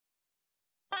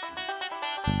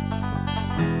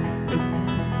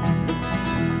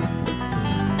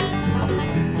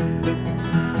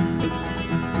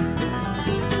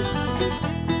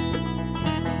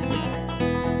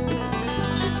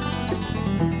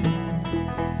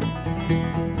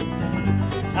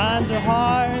Times are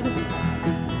hard,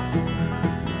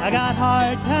 I got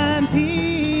hard times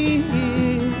here.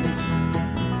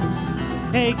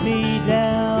 Take me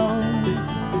down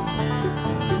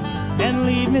and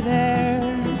leave me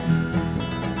there,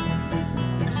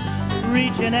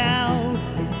 reaching out,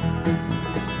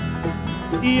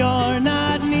 you're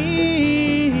not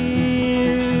near.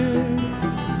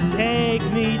 Take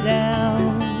me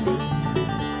down,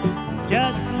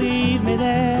 just leave me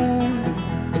there.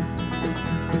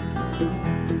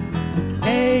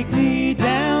 Take me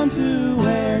down to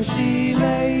where she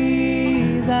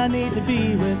lays, I need to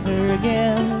be with her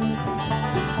again.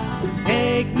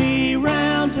 Take me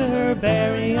round to her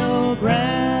burial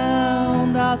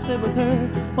ground, I'll sit with her,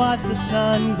 watch the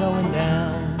sun going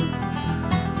down.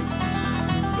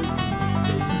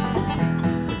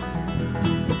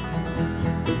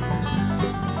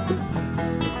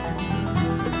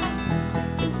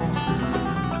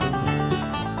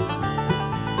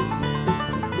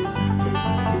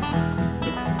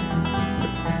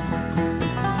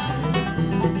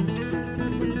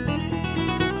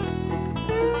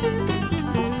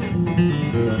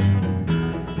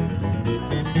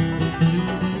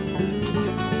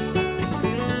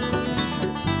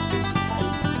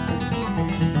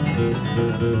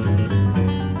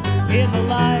 In the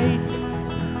light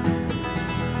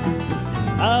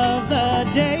of the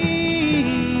day,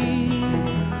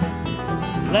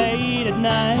 late at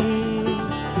night,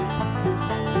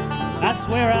 I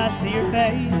swear I see your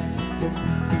face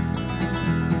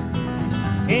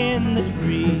in the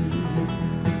trees,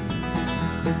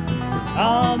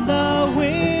 on the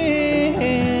wind,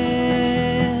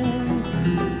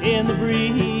 in the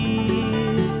breeze.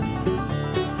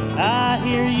 I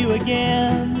hear you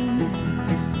again.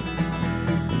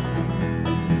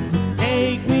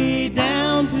 Take me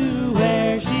down to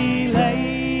where she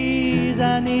lays,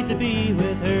 I need to be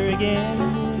with her again.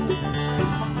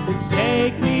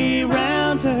 Take me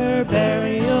round to her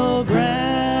burial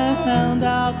ground,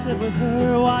 I'll sit with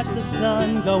her, watch the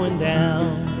sun going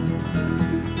down.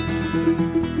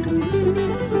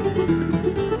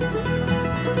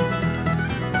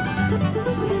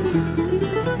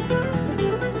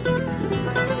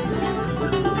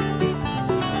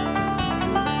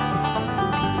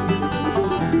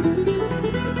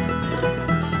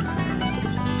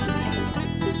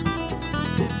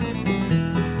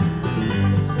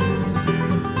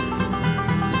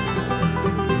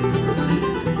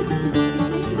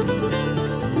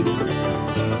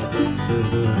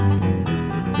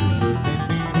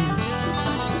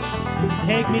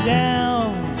 Take me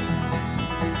down,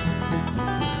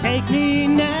 take me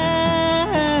now,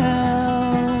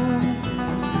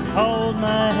 hold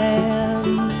my hand,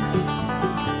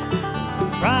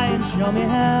 try and show me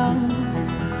how.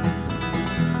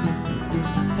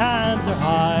 Times are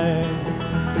hard,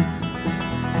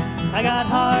 I got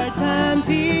hard times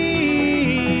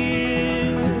here.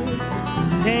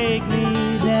 Take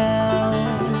me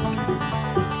down,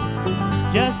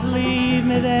 just leave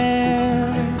me there.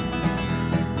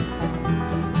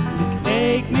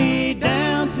 Take me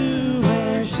down to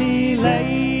where she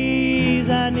lays,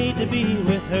 I need to be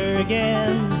with her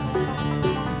again.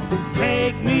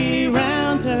 Take me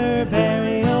round to her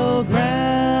burial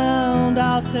ground,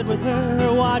 I'll sit with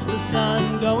her, watch the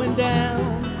sun going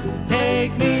down.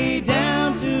 Take me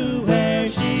down to where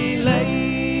she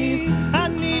lays, I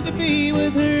need to be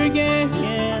with her again.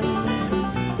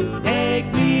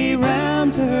 Take me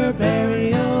round to her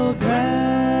burial ground,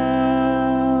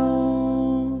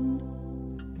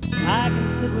 I can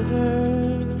sit with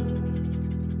her,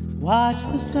 watch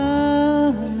the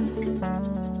sun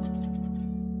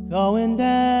going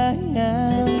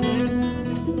down.